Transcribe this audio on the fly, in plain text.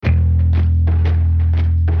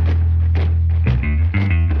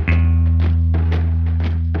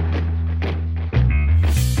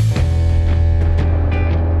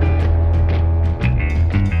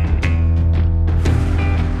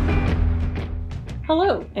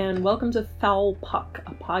Hello, and welcome to Foul Puck,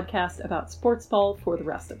 a podcast about sports ball for the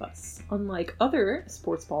rest of us. Unlike other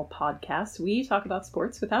sports ball podcasts, we talk about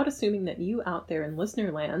sports without assuming that you out there in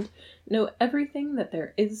listener land know everything that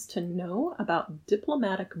there is to know about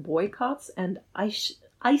diplomatic boycotts and ice...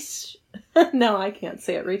 No, I can't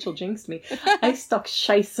say it. Rachel jinxed me.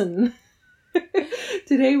 Eisstockscheißen.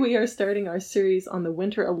 Today we are starting our series on the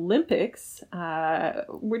Winter Olympics.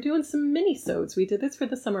 We're doing some mini-sodes. We did this for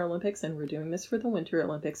the Summer Olympics and we're doing this for the Winter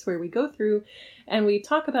Olympics, where we go through and we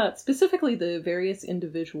talk about specifically the various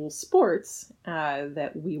individual sports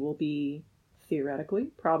that we will be theoretically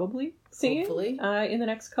probably seeing in the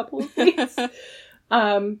next couple of weeks.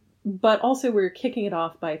 But also we're kicking it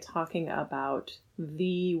off by talking about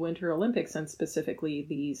the Winter Olympics and specifically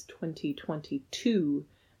these 2022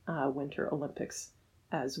 Winter Olympics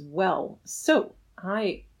as well. So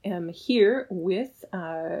I am here with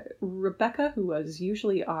Rebecca, who is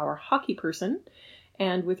usually our hockey person,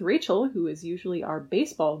 and with Rachel, who is usually our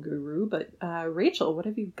baseball guru. But Rachel, what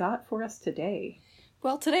have you got for us today?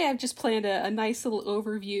 Well, today I've just planned a nice little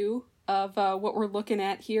overview of what we're looking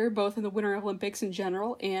at here, both in the Winter Olympics in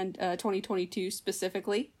general and 2022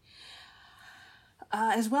 specifically.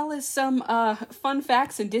 As well as some fun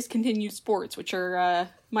facts and discontinued sports, which are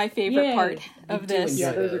my favorite part of this.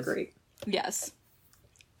 Yeah, those are great. Yes.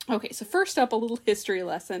 Okay, so first up, a little history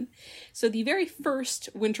lesson. So the very first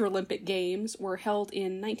Winter Olympic Games were held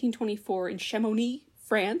in 1924 in Chamonix,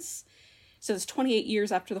 France. So it's 28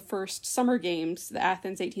 years after the first Summer Games, the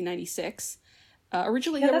Athens 1896.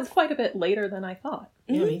 Originally, that's quite a bit later than I thought.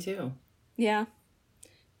 Yeah, me too. Yeah.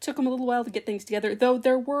 Took them a little while to get things together, though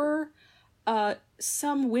there were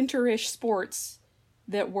some winterish sports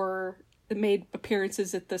that made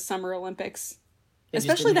appearances at the Summer Olympics. They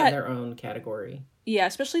especially just didn't have their own category. Yeah,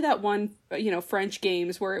 especially that one, French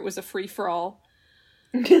Games where it was a free-for-all.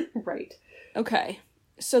 Right. Okay.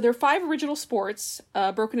 So there are 5 original sports,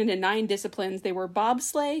 broken into 9 disciplines. They were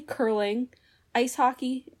bobsleigh, curling, ice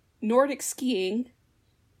hockey, Nordic skiing,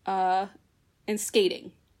 and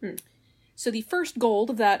skating. So the first gold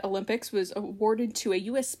of that Olympics was awarded to a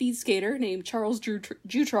U.S. speed skater named Charles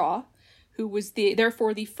Jutraw, who was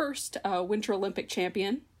therefore the first Winter Olympic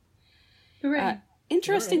champion. Hooray.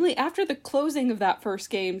 Interestingly, after the closing of that first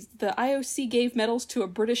games, the IOC gave medals to a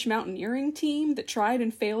British mountaineering team that tried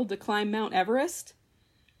and failed to climb Mount Everest.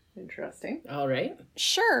 Interesting. All right.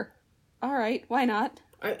 Sure. All right. Why not?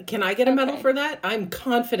 Can I get a medal for that? I'm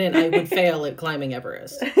confident I would fail at climbing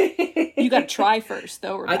Everest. You got to try first,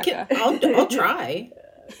 though, Rebecca. I'll try.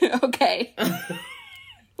 Okay.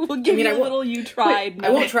 We'll give you a little you tried.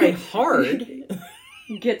 I won't try hard.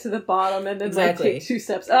 Get to the bottom and then exactly. take 2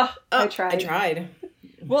 steps. I tried.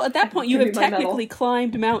 Well, at that point, you have technically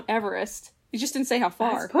climbed Mount Everest. You just didn't say how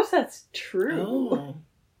far. I suppose that's true. Oh.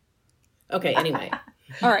 Okay, anyway.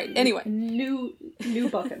 All right, anyway. New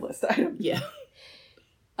bucket list item. Yeah.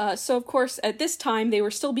 So, of course, at this time, they were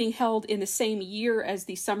still being held in the same year as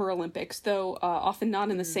the Summer Olympics, though often not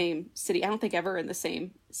in the same city. I don't think ever in the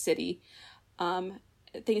same city.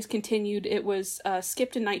 Things continued. It was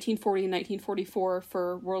skipped in 1940 and 1944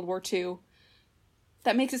 for World War II.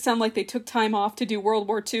 That makes it sound like they took time off to do World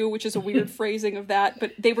War II, which is a weird phrasing of that,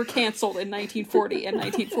 but they were canceled in 1940 and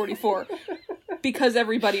 1944 because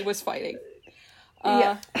everybody was fighting.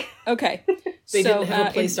 Yeah. Okay. They didn't have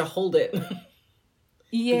a place to hold it.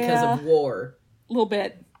 Yeah. Because of war. A little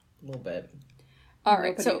bit. All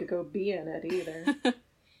right. Nobody to go be in it either.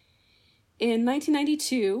 In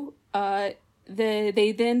 1992,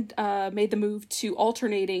 they then made the move to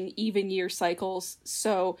alternating even year cycles.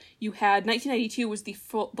 So you had 1992 was the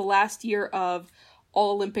last year of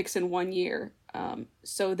all Olympics in one year.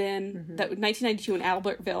 So then that was 1992 in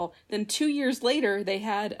Albertville. Then 2 years later, they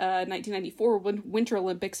had 1994 Winter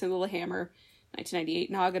Olympics in Lillehammer,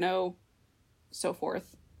 1998 Nagano, so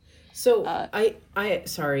forth. So I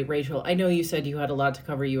sorry, Rachel. I know you said you had a lot to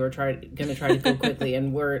cover. You were going to try to go quickly,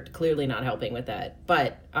 and we're clearly not helping with that.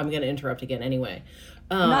 But I'm going to interrupt again anyway.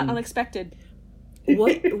 Not unexpected.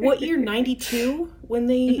 What year? 92 when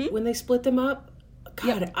they split them up.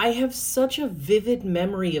 God, yep. I have such a vivid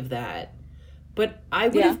memory of that. But I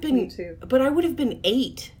would have been. Me too. But I would have been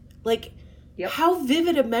 8. Like, how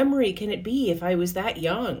vivid a memory can it be if I was that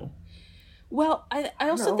young? Well, I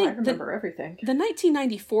also think I remember everything. The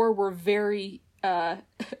 1994 were very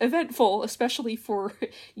eventful, especially for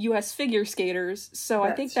U.S. figure skaters. So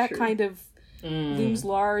I think that true. Kind of looms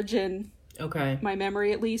large in my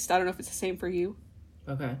memory, at least. I don't know if it's the same for you.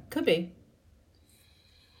 Okay. Could be.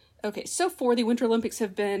 Okay, so far the Winter Olympics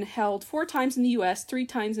have been held 4 times in the U.S., 3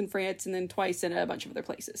 times in France, and then twice in a bunch of other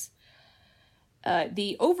places.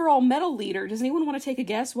 The overall medal leader, does anyone want to take a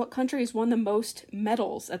guess? What country has won the most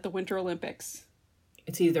medals at the Winter Olympics?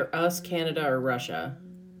 It's either us, Canada, or Russia.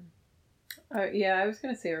 Yeah, I was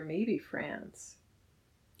going to say, or maybe France.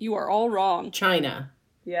 You are all wrong. China.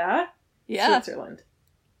 Yeah? Yeah. Switzerland.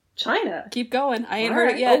 China. Keep going. I ain't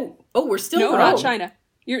heard it yet. Oh, we're still no, wrong. not China.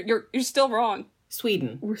 You're still wrong.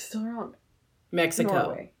 Sweden. We're still wrong. Mexico.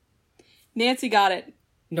 Norway. Nancy got it.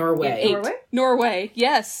 Norway. Norway,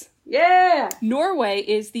 yes. Yeah! Norway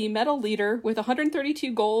is the medal leader with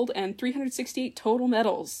 132 gold and 368 total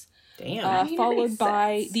medals. Damn. Followed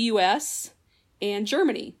by the U.S. and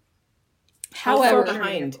Germany. How far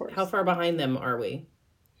behind them are we?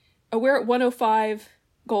 We're at 105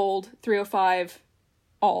 gold, 305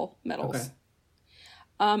 all medals.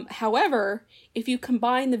 Okay. However, if you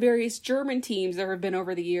combine the various German teams there have been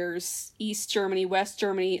over the years, East Germany, West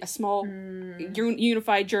Germany, a small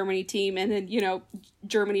unified Germany team, and then,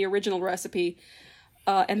 Germany original recipe,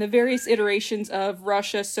 and the various iterations of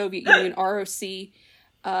Russia, Soviet Union, ROC,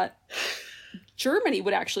 Germany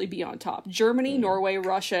would actually be on top. Germany, Norway,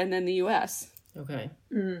 Russia, and then the U.S. Okay.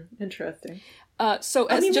 Interesting. So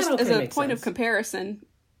as a point of comparison,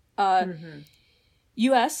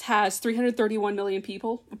 U.S. has 331 million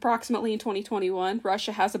people, approximately in 2021.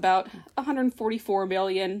 Russia has about 144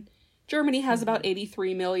 million. Germany has about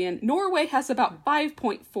 83 million. Norway has about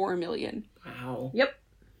 5.4 million. Wow. Yep.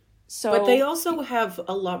 So, but they also have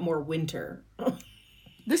a lot more winter.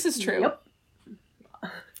 This is true. Yep.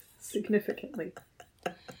 Significantly.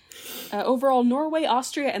 Overall, Norway,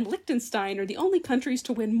 Austria, and Liechtenstein are the only countries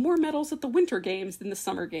to win more medals at the Winter Games than the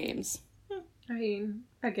Summer Games. I mean,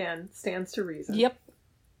 again, stands to reason. Yep.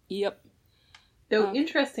 Though,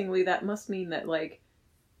 interestingly, that must mean that,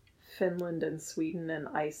 Finland and Sweden and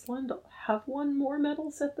Iceland have won more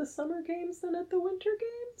medals at the Summer Games than at the Winter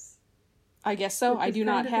Games? I guess so. I do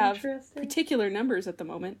not have particular numbers at the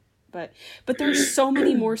moment. But there's so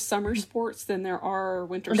many more summer sports than there are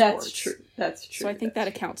winter sports. That's true. So I think that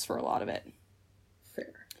accounts for a lot of it.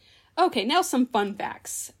 Fair. Okay, now some fun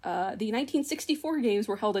facts. The 1964 games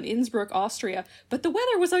were held in Innsbruck, Austria, but the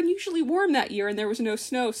weather was unusually warm that year and there was no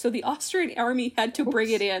snow, so the Austrian army had to bring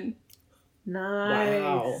it in. Nice.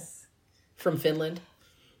 Wow. From Finland?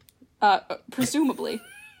 Presumably.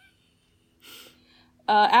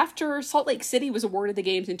 After Salt Lake City was awarded the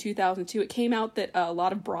games in 2002, it came out that a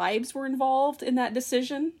lot of bribes were involved in that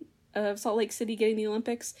decision of Salt Lake City getting the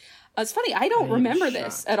Olympics. It's funny, I don't remember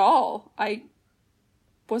this at all. I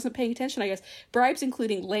wasn't paying attention, I guess. Bribes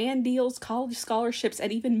including land deals, college scholarships,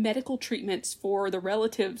 and even medical treatments for the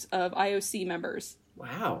relatives of IOC members.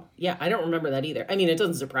 Wow. Yeah, I don't remember that either. I mean, it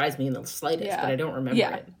doesn't surprise me in the slightest, but I don't remember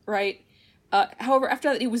it. Right. However,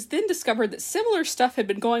 after that, it was then discovered that similar stuff had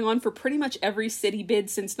been going on for pretty much every city bid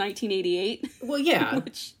since 1988. Well, yeah.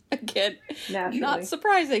 Which, again, naturally, not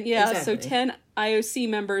surprising. Yeah, exactly. So 10 IOC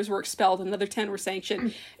members were expelled, another 10 were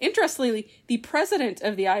sanctioned. Interestingly, the president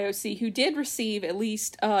of the IOC, who did receive at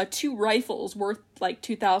least 2 rifles worth like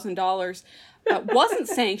 $2,000, wasn't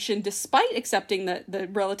sanctioned despite accepting the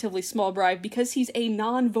relatively small bribe because he's a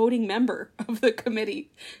non-voting member of the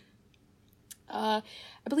committee.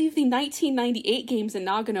 I believe the 1998 games in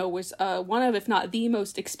Nagano was one of, if not the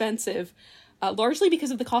most expensive, largely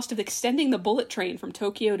because of the cost of extending the bullet train from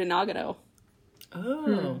Tokyo to Nagano.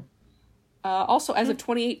 Oh. Also, as of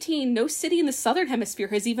 2018, no city in the Southern Hemisphere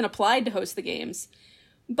has even applied to host the games.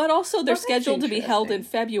 But also, they're scheduled to be held in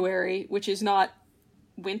February, which is not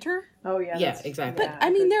winter. Oh, yeah. Yeah, exactly. But, I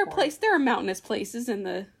mean, there are mountainous places in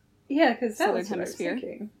the Southern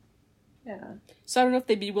Hemisphere. Yeah. So I don't know if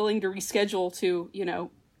they'd be willing to reschedule to,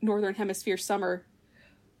 Northern Hemisphere summer.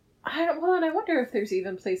 And I wonder if there's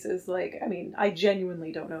even places I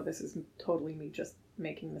genuinely don't know. This is totally me just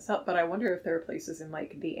making this up, but I wonder if there are places in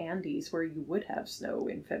the Andes where you would have snow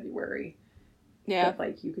in February. Yeah.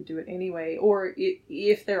 But, you could do it anyway. Or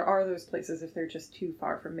if there are those places, if they're just too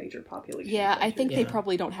far from major population. Yeah, I think they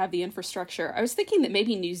probably don't have the infrastructure. I was thinking that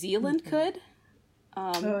maybe New Zealand could.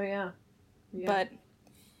 Yeah. But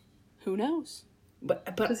who knows?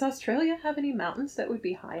 But does Australia have any mountains that would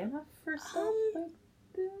be high enough for stuff like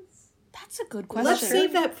this? That's a good question. Let's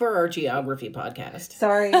save that for our geography podcast.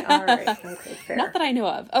 Sorry. All right. Okay, fair. Not that I know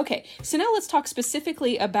of. Okay, so now let's talk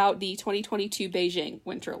specifically about the 2022 Beijing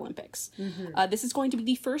Winter Olympics. Mm-hmm. This is going to be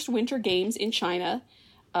the first Winter Games in China,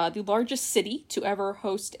 the largest city to ever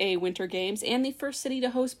host a Winter Games, and the first city to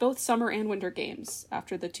host both Summer and Winter Games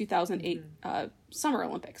after the 2008 Summer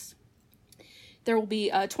Olympics. There will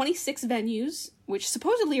be 26 venues, which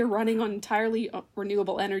supposedly are running on entirely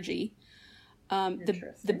renewable energy.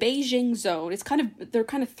 The Beijing zone, they're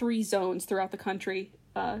kind of 3 zones throughout the country,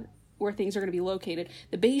 where things are going to be located.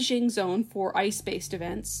 The Beijing zone for ice-based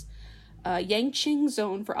events, Yangqing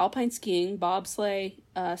zone for alpine skiing, bobsleigh,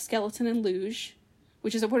 skeleton and luge,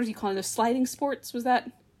 which is, what are you calling those, sliding sports? Was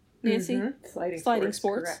that, Nancy? Mm-hmm. Sliding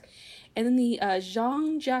sports. Correct. And then the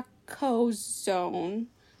Zhangjiakou zone,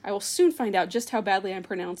 I will soon find out just how badly I'm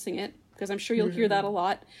pronouncing it, because I'm sure you'll hear that a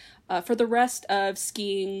lot, for the rest of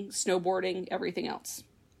skiing, snowboarding, everything else.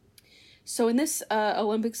 So in this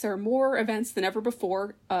Olympics, there are more events than ever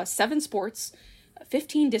before, 7 sports,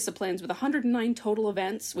 15 disciplines with 109 total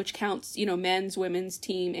events, which counts, men's, women's,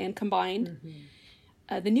 team, and combined.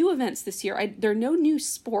 The new events this year, there are no new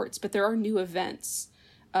sports, but there are new events.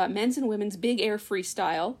 Men's and women's big air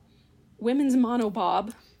freestyle, women's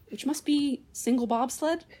monobob, which must be single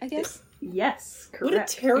bobsled, I guess. Yes, correct. What a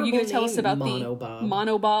terrible name. Are you going to tell us about monobob. The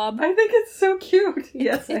monobob? I think it's so cute.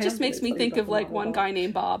 Yes, it just makes me think of like one guy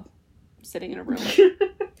named Bob sitting in a room.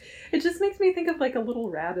 It just makes me think of like a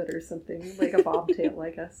little rabbit or something, like a bobtail,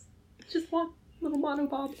 I guess. Just one little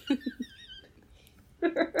monobob.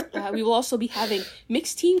 We will also be having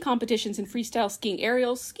mixed team competitions in freestyle skiing,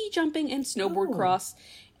 aerials, ski jumping, and snowboard cross,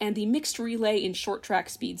 and the mixed relay in short track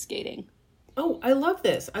speed skating. Oh, I love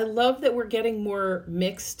this. I love that we're getting more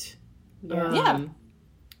mixed,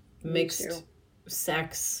 mixed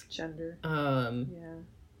sex, gender,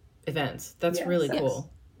 events. That's really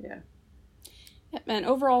cool. Yeah. And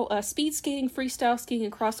overall, speed skating, freestyle skiing,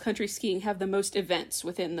 and cross-country skiing have the most events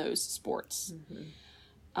within those sports.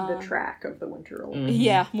 The track of the Winter Olympics.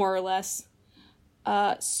 Yeah, more or less.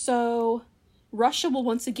 So Russia will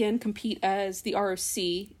once again compete as the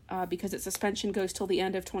ROC because its suspension goes till the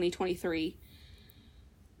end of 2023.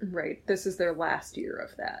 Right. This is their last year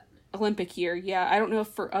of that. Olympic year, yeah. I don't know if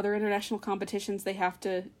for other international competitions they have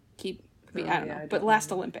to keep... I don't know. But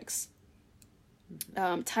last Olympics.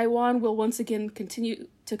 Taiwan will once again continue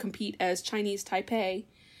to compete as Chinese Taipei,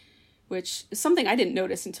 which is something I didn't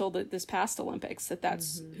notice until this past Olympics,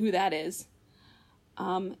 that's who that is.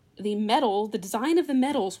 The design of the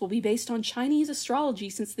medals will be based on Chinese astrology,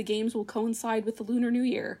 since the games will coincide with the Lunar New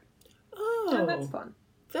Year. Oh, that's fun.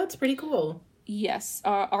 That's pretty cool. Yes.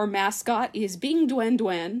 Our mascot is Bing Duen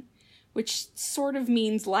Duen, which sort of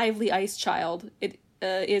means lively ice child. It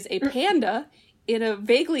is a panda in a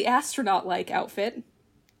vaguely astronaut-like outfit.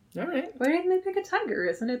 All right. Why didn't they pick a tiger?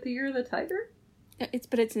 Isn't it the year of the tiger?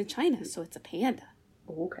 But it's in China, so it's a panda.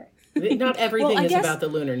 Oh, okay. Not everything is about the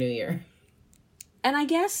Lunar New Year. And I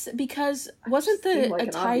guess because wasn't a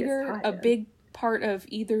tiger a big part of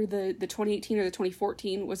either the 2018 or the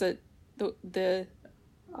 2014? Was it the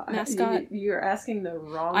mascot? You're asking the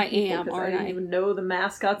wrong I people, am, aren't I didn't even know the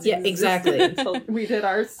mascots existed exactly until we did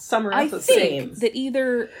our summer episodes. I think that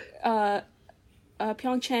either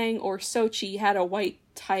Pyeongchang or Sochi had a white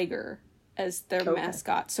tiger as their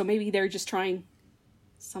mascot, so maybe they're just trying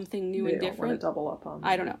something new and different. Want to double up on that.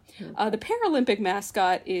 I don't know. The Paralympic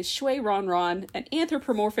mascot is Shui Ron Ron, an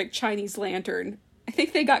anthropomorphic Chinese lantern. I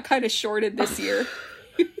think they got kind of shorted this year.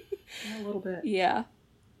 A little bit. Yeah.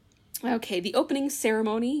 Okay, the opening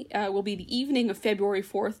ceremony will be the evening of February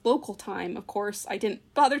 4th, local time, of course. I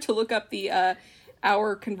didn't bother to look up the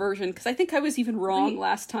hour conversion, because I think I was even wrong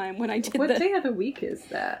last time when I did What day of the week is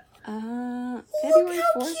that? February Look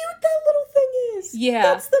how 4th? cute that little thing is. Yeah.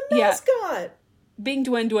 That's the mascot. Bing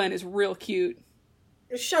Duen Duen is real cute.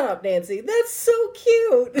 Shut up, Nancy. That's so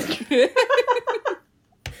cute.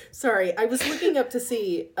 Sorry, I was looking up to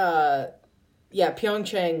see,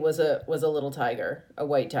 Pyeongchang was a little tiger, a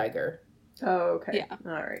white tiger. Oh, okay. Yeah.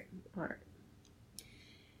 All right.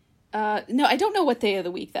 No, I don't know what day of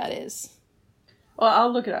the week that is. Well,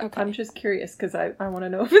 I'll look it up. Okay. I'm just curious because I want to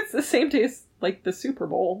know if it's the same day as like the Super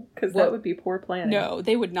Bowl, because that would be poor planning. No,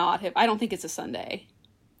 they would not have. I don't think it's a Sunday.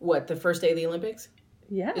 What, the first day of the Olympics?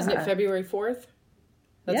 Yeah. Isn't it February 4th?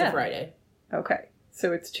 That's a Friday. Okay.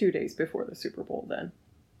 So it's 2 days before the Super Bowl then.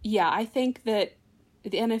 Yeah, I think that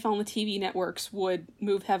the NFL and the TV networks would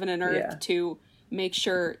move heaven and earth to make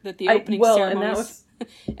sure that the opening ceremonies...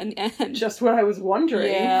 and that was and just what I was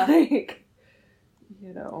wondering. Yeah. Like,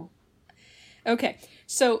 Okay,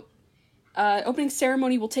 so opening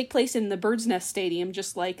ceremony will take place in the Bird's Nest Stadium,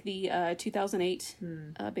 just like the 2008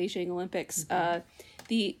 Beijing Olympics.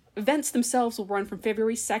 The events themselves will run from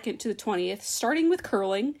February 2nd to the 20th, starting with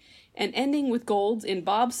curling and ending with golds in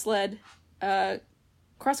bobsled,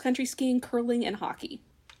 cross-country skiing, curling, and hockey.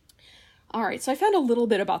 All right, so I found a little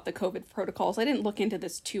bit about the COVID protocols. I didn't look into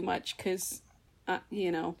this too much because, God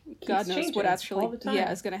knows what actually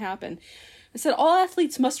is going to happen. It said all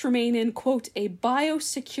athletes must remain in, quote, a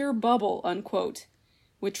biosecure bubble, unquote,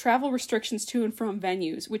 with travel restrictions to and from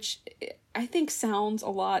venues, which I think sounds a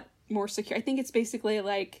lot more secure. I think it's basically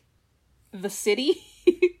like the city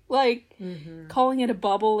Like, calling it a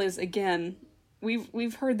bubble is, again,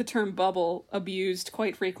 we've heard the term bubble abused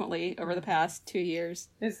quite frequently over the past 2 years.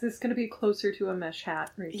 Is this going to be closer to a mesh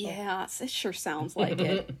hat, Rachel? Yeah, it sure sounds like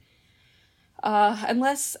it.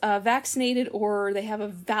 Unless vaccinated or they have a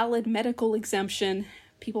valid medical exemption,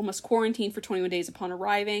 people must quarantine for 21 days upon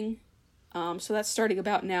arriving. So that's starting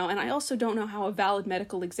about now. And I also don't know how a valid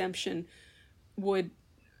medical exemption would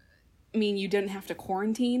mean you didn't have to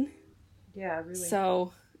quarantine. Yeah, really.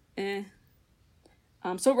 So,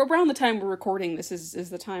 so around the time we're recording this is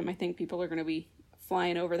the time I think people are going to be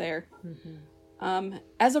flying over there.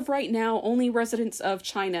 As of right now, only residents of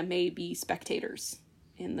China may be spectators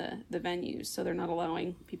in the venues, so they're not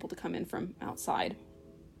allowing people to come in from outside.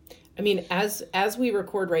 I mean, as we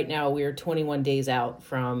record right now, we're 21 days out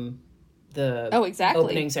from the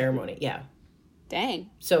opening ceremony. Yeah. Dang.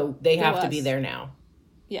 So they have to be there now.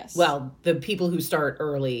 Yes. Well, the people who start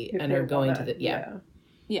early and are going to the...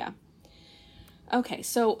 Yeah. Okay,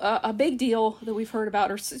 so a big deal that we've heard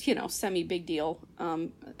about, or, semi-big deal,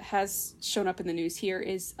 has shown up in the news here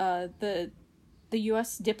is the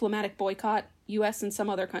U.S. diplomatic boycott. U.S. and some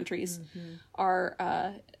other countries are,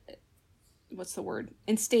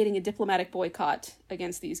 instating a diplomatic boycott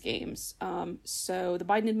against these games. So the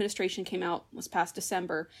Biden administration came out this past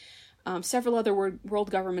December. Several other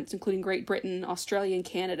world governments, including Great Britain, Australia, and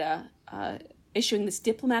Canada, issuing this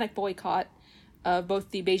diplomatic boycott of both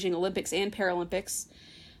the Beijing Olympics and Paralympics.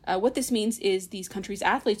 What this means is these countries'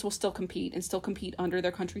 athletes will still compete under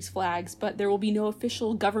their country's flags, but there will be no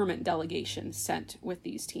official government delegation sent with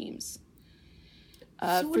these teams.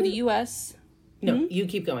 For the U.S. No, you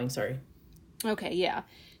keep going, sorry. Okay, yeah.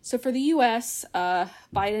 So for the U.S.,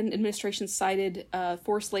 Biden administration cited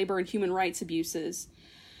forced labor and human rights abuses,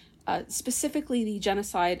 specifically the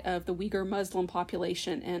genocide of the Uyghur Muslim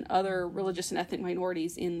population and other religious and ethnic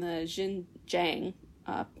minorities in the Xinjiang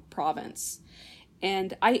province.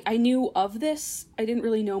 And I knew of this. I didn't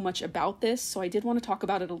really know much about this, so I did want to talk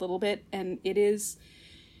about it a little bit, and it is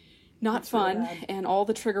not fun, really, and all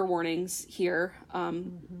the trigger warnings here,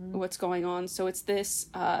 what's going on. So it's this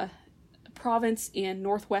province in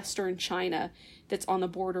northwestern China that's on the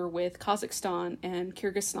border with Kazakhstan and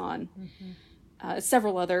Kyrgyzstan.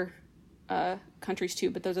 Several other countries too,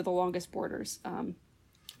 but those are the longest borders.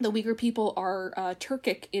 The Uyghur people are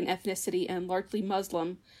Turkic in ethnicity and largely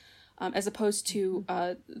Muslim, as opposed to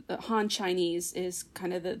the Han Chinese is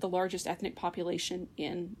kind of the largest ethnic population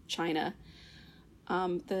in China.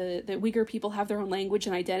 The Uyghur people have their own language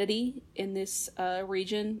and identity in this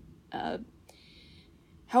region.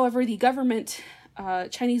 However, the government,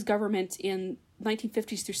 Chinese government in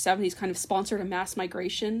 1950s through 70s kind of sponsored a mass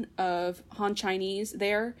migration of Han Chinese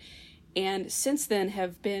there, and since then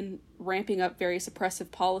have been ramping up various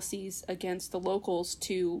oppressive policies against the locals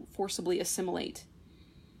to forcibly assimilate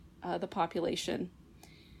the population.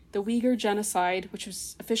 The Uyghur genocide, which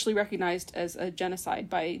was officially recognized as a genocide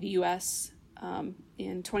by the U.S.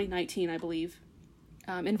 In 2019, I believe,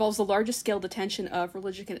 involves the largest scale detention of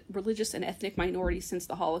religious and ethnic minorities since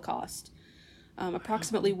the Holocaust.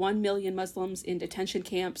 Approximately 1 million Muslims in detention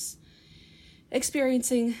camps,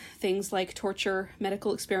 experiencing things like torture,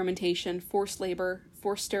 medical experimentation, forced labor,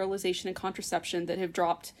 forced sterilization, and contraception that have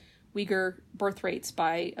dropped Uyghur birth rates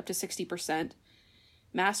by up to 60%,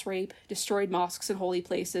 mass rape, destroyed mosques and holy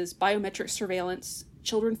places, biometric surveillance,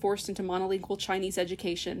 children forced into monolingual Chinese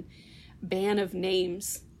education, ban of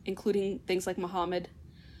names, including things like Muhammad.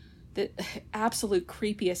 The absolute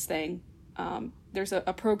creepiest thing. There's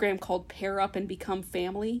a program called Pair Up and Become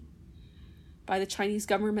Family by the Chinese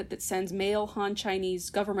government that sends male Han Chinese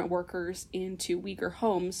government workers into Uyghur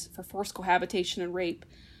homes for forced cohabitation and rape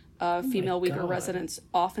of female Uyghur residents,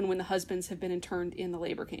 often when the husbands have been interned in the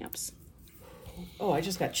labor camps. Oh, I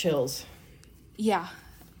just got chills. Yeah.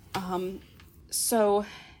 So,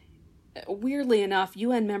 weirdly enough,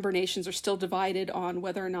 UN member nations are still divided on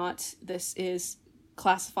whether or not this is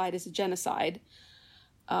classified as a genocide.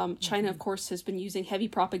 China, of course, has been using heavy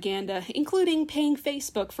propaganda, including paying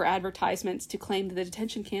Facebook for advertisements to claim that the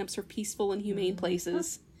detention camps are peaceful and humane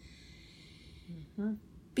places.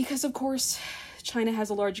 Because, of course, China has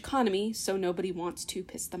a large economy, so nobody wants to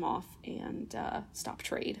piss them off and stop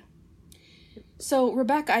trade. So,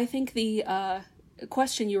 Rebecca, I think the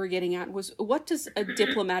question you were getting at was, what does a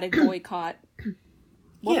diplomatic boycott,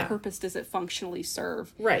 what purpose does it functionally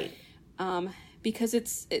serve? Right. Because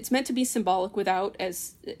it's meant to be symbolic without,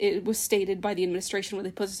 as it was stated by the administration when they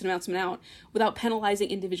put this announcement out, without penalizing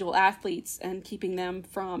individual athletes and keeping them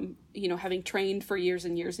from, having trained for years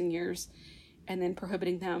and years and years, and then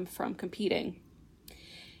prohibiting them from competing.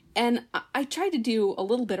 And I tried to do a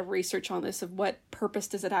little bit of research on this of what purpose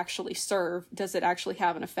does it actually serve? Does it actually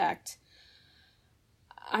have an effect?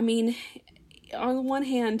 I mean, on the one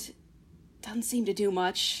hand, it doesn't seem to do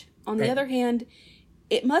much. On the other hand,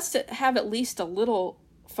 it must have at least a little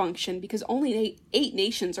function because only eight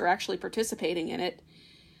nations are actually participating in it.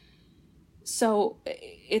 So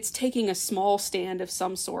it's taking a small stand of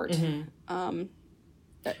some sort.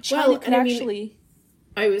 China could actually...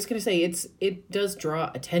 I was going to say, it does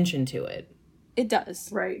draw attention to it. It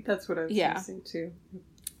does. Right, that's what I was going to say too.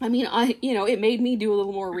 I mean, it made me do a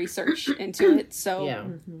little more research into it,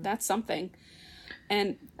 so that's something.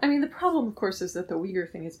 And I mean, the problem, of course, is that the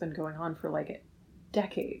Uyghur thing has been going on for like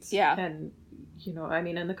decades. Yeah. And, I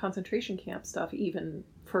mean, and the concentration camp stuff, even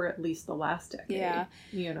for at least the last decade. Yeah.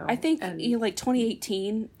 I think, like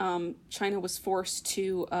 2018, China was forced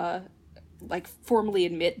to, formally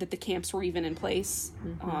admit that the camps were even in place.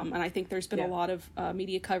 And I think there's been a lot of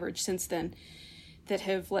media coverage since then that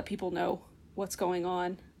have let people know what's going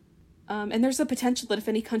on. And there's a potential that if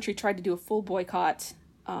any country tried to do a full boycott,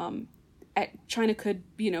 China could,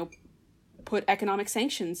 put economic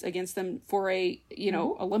sanctions against them for a,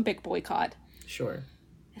 Olympic boycott. Sure.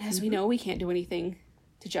 And as we know, we can't do anything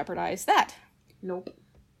to jeopardize that. Nope.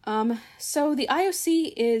 So the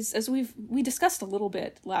IOC is, as we discussed a little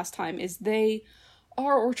bit last time, is they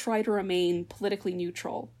are or try to remain politically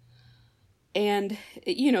neutral. And,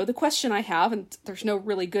 the question I have, and there's no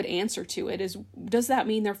really good answer to it, is does that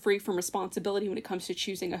mean they're free from responsibility when it comes to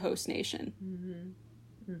choosing a host nation?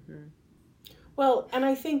 Well, and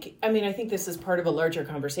I think this is part of a larger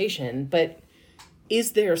conversation, but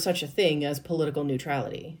is there such a thing as political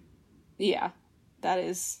neutrality? Yeah, that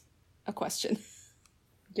is a question.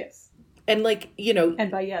 Yes. And and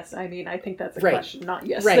by yes, I mean, I think that's a right. question, not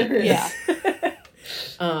yes. Right. There is.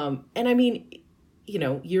 Yeah. And I mean,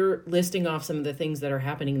 you're listing off some of the things that are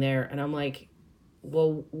happening there. And I'm like,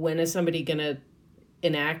 well, when is somebody going to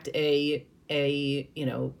enact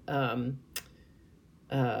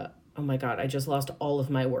oh my God, I just lost all of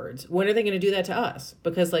my words. When are they going to do that to us?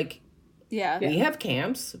 Because we have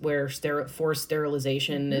camps where forced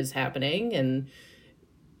sterilization is happening, and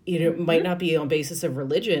it might not be on basis of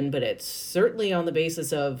religion, but it's certainly on the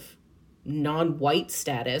basis of non-white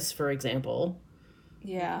status, for example.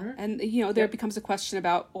 Yeah. And, there becomes a question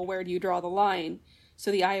about, well, where do you draw the line?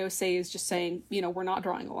 So the IOC is just saying, we're not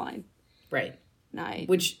drawing a line. Right. And I'm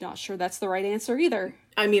not sure that's the right answer either.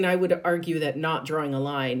 I mean, I would argue that not drawing a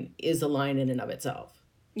line is a line in and of itself.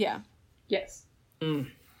 Yeah. Yes.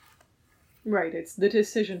 Right. It's the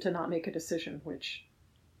decision to not make a decision, which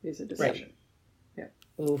is a decision. Right.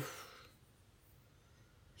 Yeah. Oof.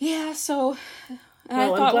 Yeah. So I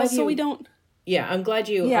thought, we don't. Yeah, I'm glad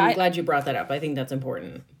you brought that up. I think that's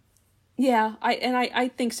important. Yeah,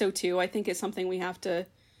 I think so too. I think it's something we have to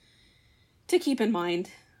keep in mind.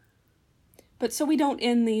 But so we don't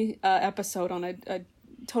end the episode on a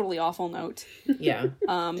totally awful note. Yeah.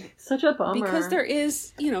 Such a bummer. Because there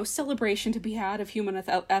is, celebration to be had of human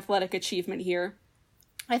athletic achievement here.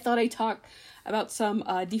 I thought I'd talk about some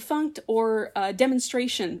defunct or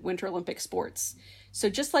demonstration Winter Olympic sports. So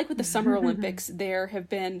just like with the Summer Olympics, there have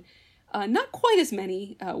been not quite as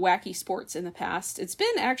many wacky sports in the past. It's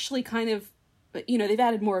been actually kind of, they've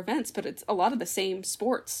added more events, but it's a lot of the same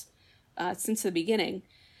sports since the beginning.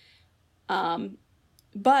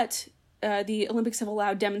 But the Olympics have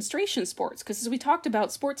allowed demonstration sports, because as we talked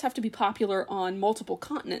about, sports have to be popular on multiple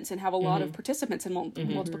continents and have a lot of participants in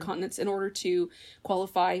multiple continents in order to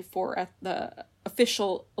qualify for the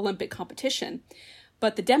official Olympic competition.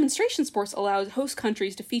 But the demonstration sports allow host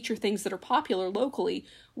countries to feature things that are popular locally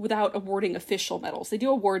without awarding official medals. They do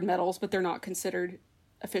award medals, but they're not considered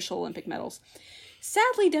official Olympic medals.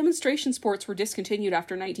 Sadly, demonstration sports were discontinued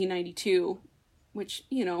after 1992, which,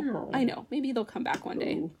 I know, maybe they'll come back one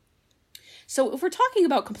day. So if we're talking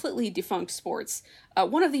about completely defunct sports,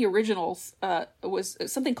 one of the originals was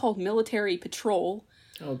something called military patrol.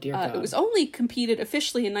 Oh, dear God. It was only competed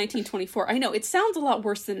officially in 1924. I know, it sounds a lot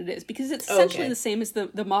worse than it is, because it's essentially the same as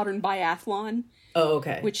the modern biathlon. Oh,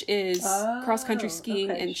 okay. Which is cross-country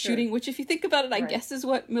skiing and shooting, which, if you think about it, I guess is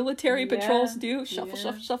what military patrols do. Shuffle,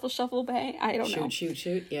 shuffle, shuffle, shuffle, bang. I don't know.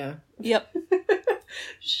 Shoot, yeah. Yep.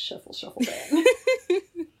 Shuffle, shuffle, bang.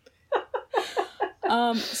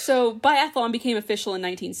 So biathlon became official in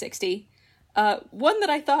 1960. One that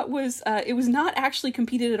I thought was, it was not actually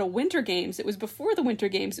competed at a Winter Games. It was before the Winter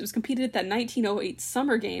Games. It was competed at that 1908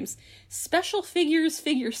 Summer Games. Special figures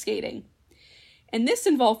figure skating. And this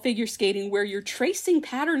involved figure skating where you're tracing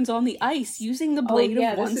patterns on the ice using the blade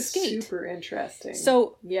of one skate. Super interesting.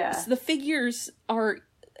 So the figures are,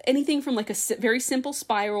 anything from like a very simple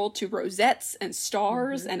spiral to rosettes and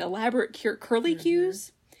stars and elaborate curly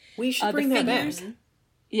cues. We should bring that back.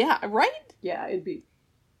 Yeah, right? Yeah, it'd be...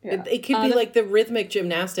 Yeah. It could be like the rhythmic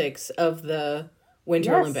gymnastics of the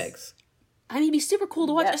Winter Olympics. I mean, it'd be super cool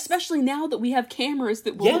to watch, especially now that we have cameras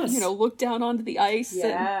that will, look down onto the ice.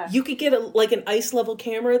 Yeah. And... You could get an ice level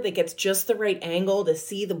camera that gets just the right angle to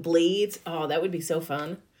see the blades. Oh, that would be so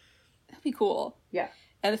fun. That'd be cool. Yeah.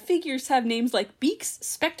 And the figures have names like Beaks,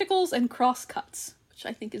 Spectacles, and Crosscuts, which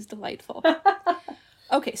I think is delightful.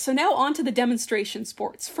 Okay, so now on to the demonstration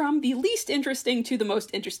sports. From the least interesting to the most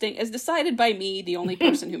interesting, as decided by me, the only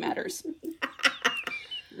person who matters.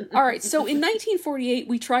 All right, so in 1948,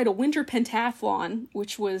 we tried a winter pentathlon,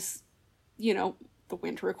 which was, the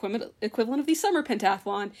winter equivalent of the summer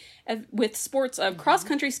pentathlon, with sports of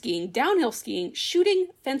cross-country skiing, downhill skiing, shooting,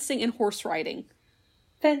 fencing, and horse riding.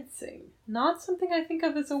 Fencing. Not something I think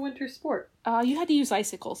of as a winter sport. You had to use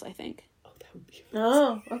icicles, I think. Oh, that would be amazing.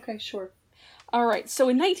 Oh, okay, sure. All right, so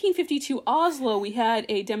in 1952, Oslo, we had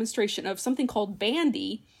a demonstration of something called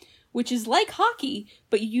bandy, which is like hockey,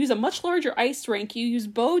 but you use a much larger ice rink. You use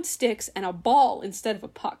bowed sticks and a ball instead of a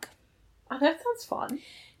puck. Oh, that sounds fun.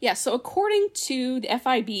 Yeah, so according to the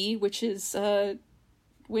FIB, which is a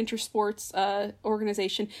winter sports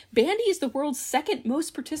organization, bandy is the world's second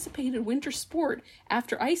most participated winter sport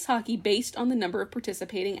after ice hockey based on the number of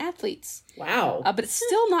participating athletes. Wow. But it's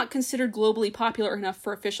still not considered globally popular enough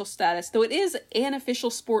for official status, though it is an official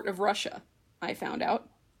sport of Russia, I found out.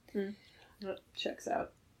 That checks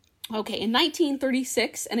out. Okay, in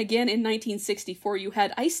 1936 and again in 1964, you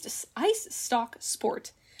had ice stock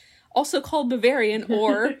sport, also called Bavarian,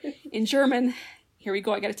 or in German, here we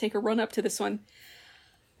go, I gotta take a run up to this one,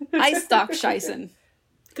 Eisstockschießen.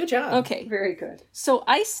 Good job. Okay. Very good. So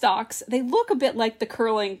ice stocks, they look a bit like the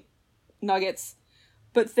curling nuggets,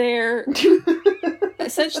 but they're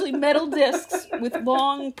essentially metal discs with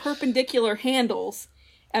long perpendicular handles.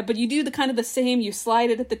 But you do the same, you slide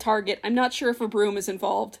it at the target. I'm not sure if a broom is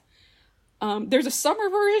involved. There's a summer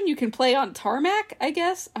version you can play on tarmac, I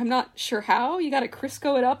guess. I'm not sure how. You gotta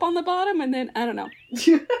Crisco it up on the bottom, and then, I don't know.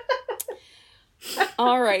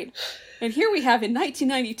 All right. And here we have, in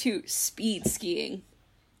 1992, speed skiing.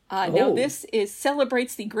 Now, this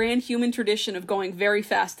celebrates the grand human tradition of going very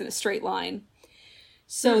fast in a straight line.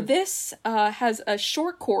 So this has a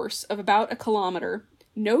short course of about 1 kilometer,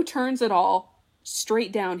 no turns at all,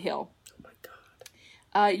 straight downhill. Oh my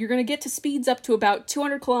God. You're going to get to speeds up to about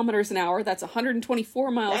 200 kilometers an hour. That's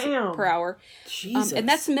 124 miles per hour. Jesus. And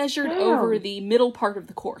that's measured over the middle part of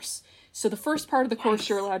the course. So the first part of the course,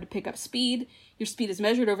 you're allowed to pick up speed. Your speed is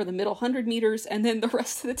measured over the middle 100 meters, and then the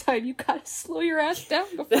rest of the time you gotta slow your ass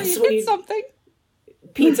down before you hit something.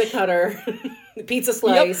 Pizza cutter, pizza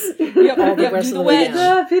slice, yep. All the rest Do the of the way wedge.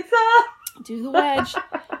 down. Pizza! Do the wedge.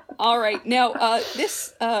 All right, now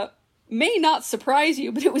this may not surprise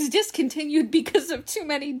you, but it was discontinued because of too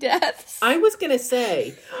many deaths. I was gonna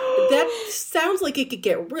say, that sounds like it could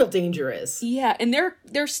get real dangerous. Yeah, and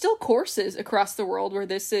there's still courses across the world where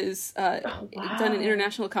this is done in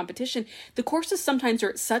international competition. The courses sometimes are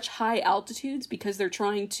at such high altitudes because they're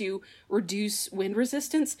trying to reduce wind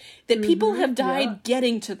resistance that people have died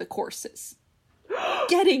getting to the courses.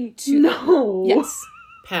 Getting to them. Yes.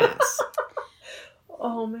 Pass.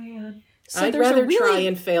 Oh, man. So I'd rather try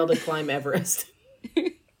and fail to climb Everest.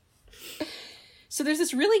 So there's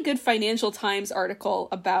this really good Financial Times article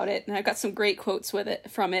about it, and I've got some great quotes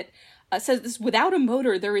from it. It says this: without a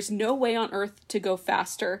motor, there is no way on Earth to go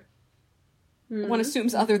faster. One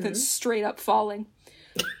assumes other than straight up falling.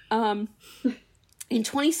 In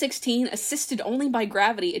 2016, assisted only by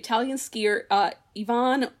gravity, Italian skier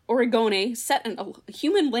Ivan Origone set a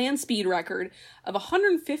human land speed record of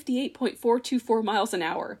 158.424 miles an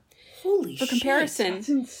hour. Holy For comparison,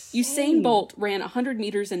 shit, Usain Bolt ran 100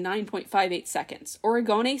 meters in 9.58 seconds.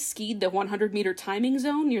 Origone skied the 100-meter timing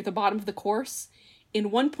zone near the bottom of the course in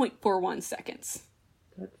 1.41 seconds.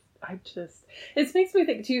 It makes me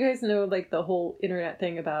think, do you guys know, the whole internet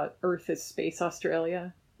thing about Earth is Space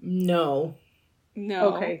Australia? No.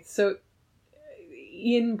 Okay, so,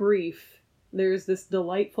 in brief, there's this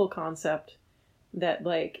delightful concept that,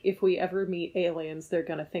 if we ever meet aliens, they're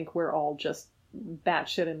gonna think we're all just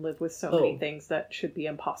batshit and live with so many things that should be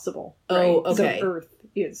impossible. Right? Oh, okay. So Earth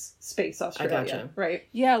is Space Australia, I gotcha. Right?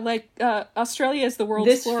 Yeah, Australia is the world's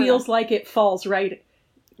This Florida. feels like it falls right...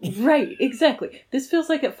 Right, exactly. This feels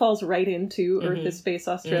like it falls right into Earth is Space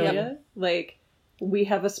Australia. Yep. We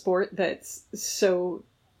have a sport that's so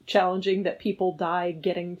challenging that people die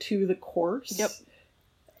getting to the course. Yep.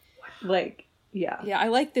 Yeah. Yeah, I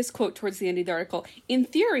like this quote towards the end of the article. In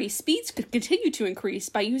theory, speeds could continue to increase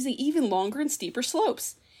by using even longer and steeper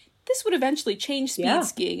slopes. This would eventually change speed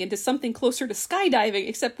skiing into something closer to skydiving,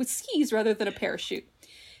 except with skis rather than a parachute.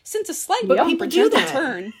 Since a slight bump or gentle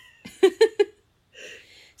turn...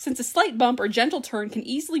 Since a slight bump or gentle turn can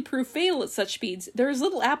easily prove fatal at such speeds, there is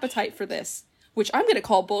little appetite for this, which I'm going to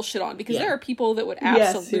call bullshit on, because there are people that would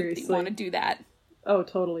absolutely want to do that. Oh,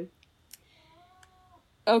 totally.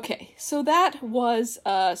 Okay, so that was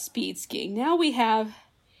speed skiing. Now we have,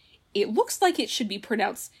 it looks like it should be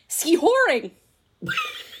pronounced ski-horing.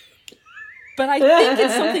 But I think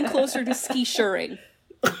it's something closer to ski-shuring.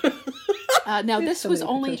 Now this was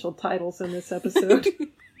only... potential titles in this episode.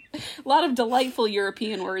 A lot of delightful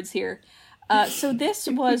European words here. So this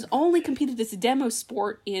was only competed as a demo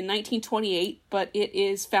sport in 1928, but it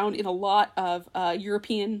is found in a lot of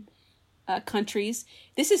European countries.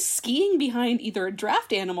 This is skiing behind either a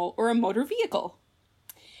draft animal or a motor vehicle.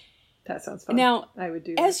 That sounds fun. Now, I would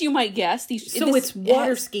do that. As you might guess, it's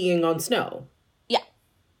water skiing on snow. Yeah.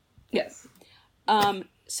 Yes.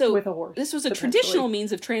 So with a horse, this was a traditional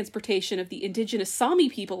means of transportation of the indigenous Sami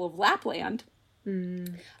people of Lapland.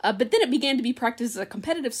 But then it began to be practiced as a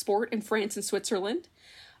competitive sport in France and Switzerland.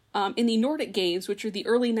 In the Nordic Games, which are the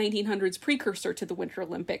early 1900s precursor to the Winter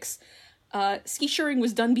Olympics, ski-shuring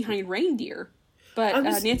was done behind reindeer. But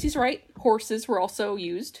Nancy's right, horses were also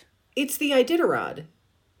used. It's the Iditarod.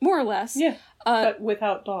 More or less. Yeah, but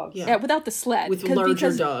without dogs. Yeah, without the sled. With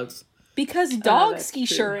larger dogs. Because dog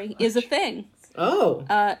ski-shuring is a thing. Oh.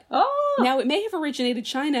 Now, it may have originated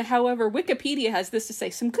China. However, Wikipedia has this to say.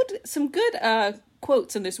 Some good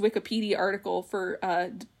quotes in this Wikipedia article for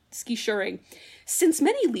ski-shuring. Since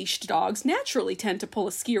many leashed dogs naturally tend to pull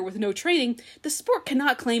a skier with no training, the sport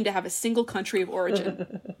cannot claim to have a single country of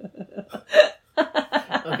origin.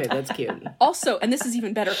 Okay, that's cute. Also, and this is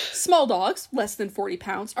even better, small dogs, less than 40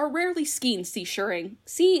 pounds, are rarely seen ski-shuring.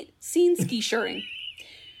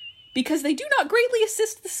 Because they do not greatly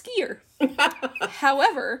assist the skier.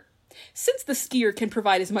 However, since the skier can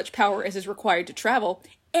provide as much power as is required to travel,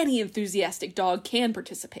 any enthusiastic dog can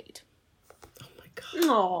participate. Oh my god.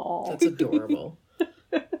 Aww. That's adorable.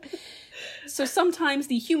 So sometimes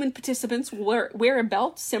the human participants will wear a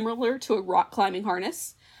belt similar to a rock climbing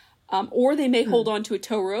harness, or they may hold on to a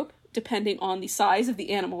tow rope, depending on the size of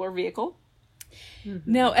the animal or vehicle.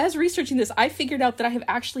 Now, as researching this, I figured out that I have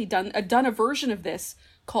actually done a version of this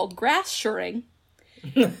called grass shuring,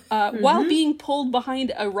 while being pulled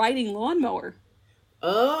behind a riding lawnmower.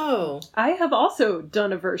 Oh. I have also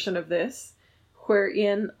done a version of this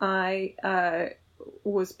wherein I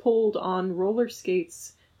was pulled on roller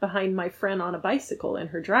skates behind my friend on a bicycle in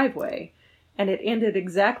her driveway, and it ended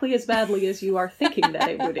exactly as badly as you are thinking that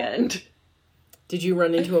it would end. Did you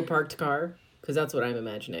run into a parked car? Because that's what I'm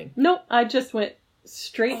imagining. Nope, I just went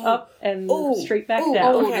straight up and straight back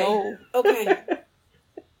down. Okay. Okay.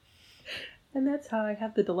 And that's how I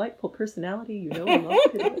have the delightful personality you know and love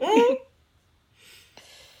today.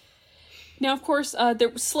 Now, of course,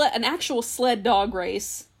 an actual sled dog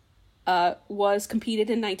race was competed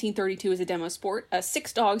in 1932 as a demo sport. A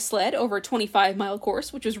 6-dog sled over a 25-mile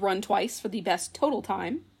course, which was run twice for the best total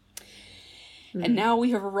time. And now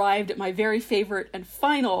we have arrived at my very favorite and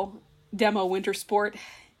final demo winter sport,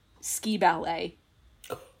 ski ballet.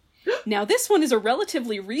 Now, this one is a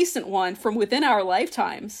relatively recent one from within our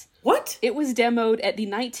lifetimes. What? It was demoed at the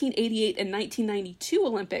 1988 and 1992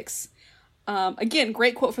 Olympics. Again,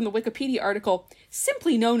 great quote from the Wikipedia article,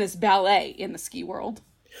 simply known as ballet in the ski world.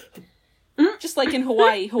 Just like in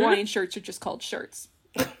Hawaii, Hawaiian shirts are just called shirts.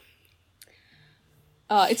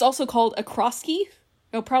 It's also called acroski.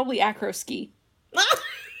 No, probably acroski.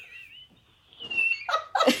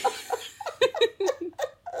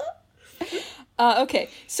 Okay,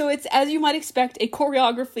 so it's, as you might expect, a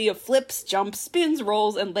choreography of flips, jumps, spins,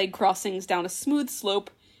 rolls, and leg crossings down a smooth slope,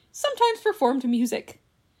 sometimes performed to music.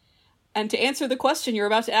 And to answer the question you're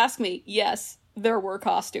about to ask me, yes, there were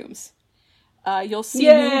costumes. You'll see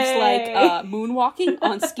moves like moonwalking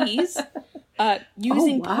on skis,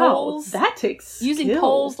 using poles. That takes skill. Using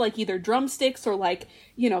poles like either drumsticks or like,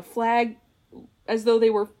 flag, as though they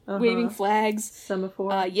were waving flags.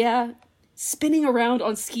 Semaphore. Spinning around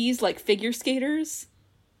on skis like figure skaters.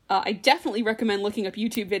 I definitely recommend looking up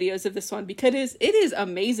YouTube videos of this one because it is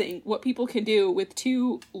amazing what people can do with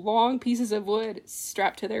 2 long pieces of wood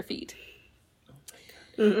strapped to their feet.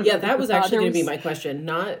 Yeah, that was actually going to be my question.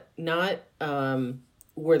 Not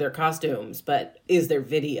were there costumes, but is there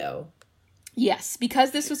video? Yes,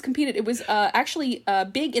 because this was competed. It was actually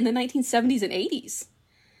big in the 1970s and 80s.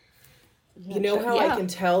 You know how I can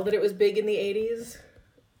tell that it was big in the 80s?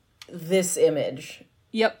 This image.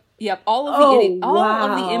 Yep. Yep, all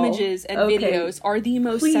of the images and videos are the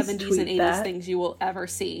most 70s and 80s things you will ever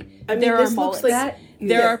see. I mean, there are mullets.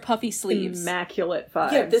 There are puffy sleeves. Immaculate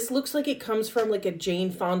vibes. Yeah, this looks like it comes from like a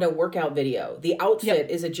Jane Fonda workout video. The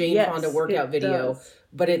outfit is a Jane Fonda workout video,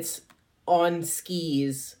 but it's on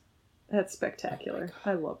skis. That's spectacular.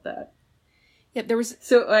 I love that. Yep, there was...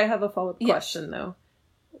 So I have a follow-up question, though.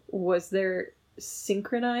 Was there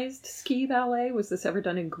synchronized ski ballet? Was this ever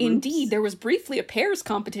done in groups? Indeed, there was briefly a pairs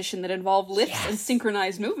competition that involved lifts and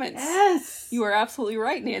synchronized movements. Yes! You are absolutely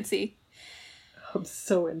right, Nancy. I'm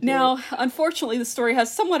so into it. Now, unfortunately, the story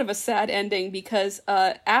has somewhat of a sad ending because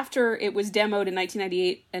after it was demoed in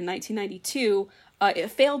 1998 and 1992, it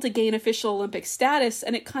failed to gain official Olympic status,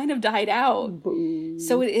 and it kind of died out. Boo.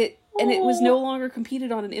 So it was no longer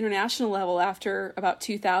competed on an international level after about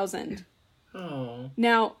 2000. Oh.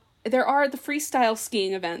 Now, there are the freestyle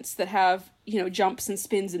skiing events that have, jumps and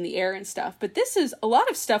spins in the air and stuff. But this is a lot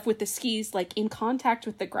of stuff with the skis, like, in contact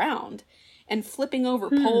with the ground. And flipping over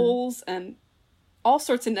poles and all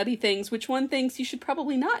sorts of nutty things, which one thinks you should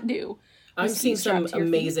probably not do. I'm seeing some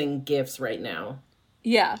amazing GIFs right now.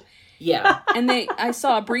 Yeah. Yeah. And I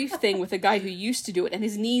saw a brief thing with a guy who used to do it, and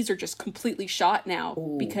his knees are just completely shot now.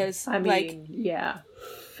 Ooh. Because, yeah.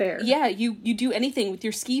 Fair. Yeah, you do anything with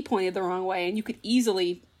your ski pointed the wrong way, and you could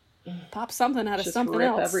easily pop something out of something rip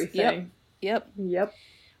else. Everything. Yep.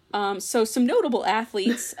 So some notable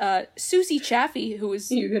athletes, Susie Chaffee, who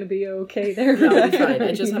was... You're going to be okay there. I'll be fine.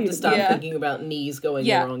 I just have to stop thinking about knees going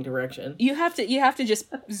the wrong direction. You have to just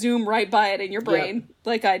zoom right by it in your brain,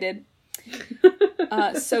 like I did.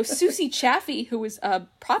 So Susie Chaffee, who was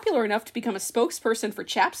popular enough to become a spokesperson for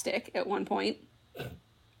Chapstick at one point.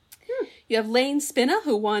 You have Lane Spinna,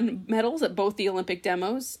 who won medals at both the Olympic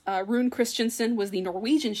demos. Rune Christensen was the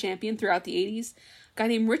Norwegian champion throughout the 80s. A guy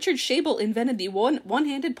named Richard Schabel invented the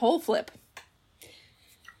one-handed pole flip.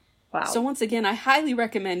 Wow. So once again, I highly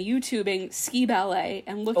recommend YouTubing ski ballet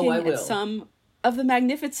and looking at some of the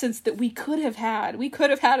magnificence that we could have had. We could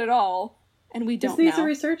have had it all, and we don't now. This needs a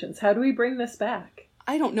resurgence. How do we bring this back?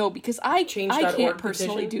 I don't know, because I can't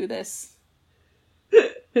personally do this.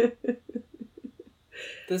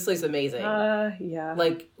 This looks amazing. Yeah.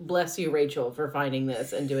 Like, bless you, Rachel, for finding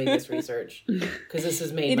this and doing this research. Because this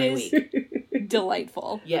has made my week.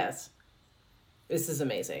 Delightful. Yes. This is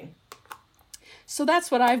amazing. So that's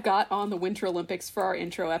what I've got on the Winter Olympics for our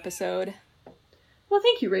intro episode. Well,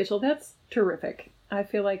 thank you, Rachel. That's terrific. I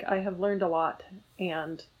feel like I have learned a lot,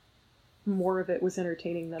 and more of it was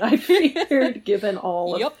entertaining than I feared, given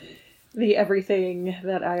all of the everything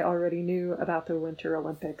that I already knew about the Winter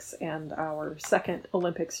Olympics and our second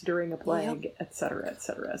Olympics during a plague, etc.,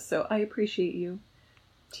 etc. So I appreciate you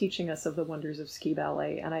teaching us of the wonders of ski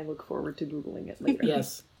ballet, and I look forward to Googling it later.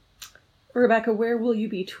 Yes. Rebecca, where will you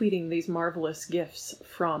be tweeting these marvelous GIFs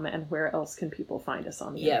from, and where else can people find us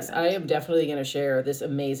on the internet? Yes, I am definitely going to share this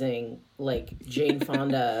amazing, Jane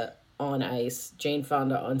Fonda on ice, Jane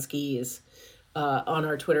Fonda on skis, on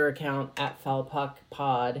our Twitter account at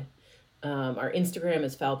FoulPuckPod. Our Instagram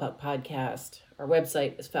is FoulPuckPodcast. Our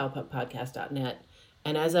website is foulpuckpodcast.net.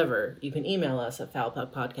 And as ever, you can email us at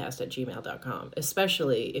foulpuckpodcast@gmail.com,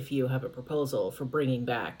 especially if you have a proposal for bringing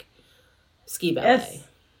back ski ballet. Yes.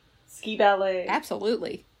 Ski ballet.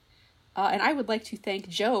 Absolutely. And I would like to thank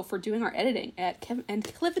Joe for doing our editing at Kevin.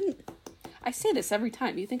 I say this every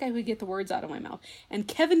time. You think I would get the words out of my mouth. And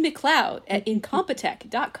Kevin McLeod at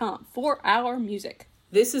Incompetech.com for our music.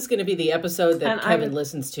 This is going to be the episode that Kevin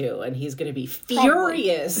listens to, and he's going to be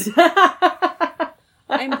furious.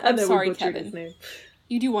 I'm sorry, Kevin.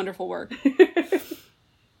 You do wonderful work.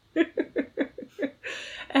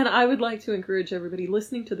 And I would like to encourage everybody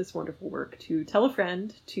listening to this wonderful work to tell a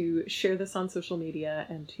friend, to share this on social media,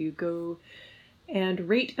 and to go and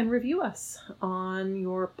rate and review us on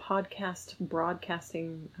your podcast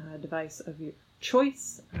broadcasting device of your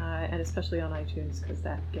choice, and especially on iTunes, because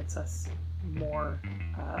that gets us more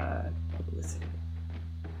publicity.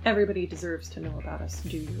 Everybody deserves to know about us.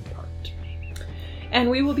 Do your part. And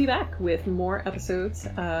we will be back with more episodes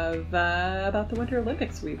of about the Winter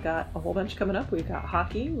Olympics. We've got a whole bunch coming up. We've got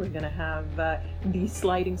hockey. We're going to have the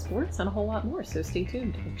sliding sports and a whole lot more. So stay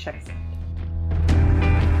tuned and check us out.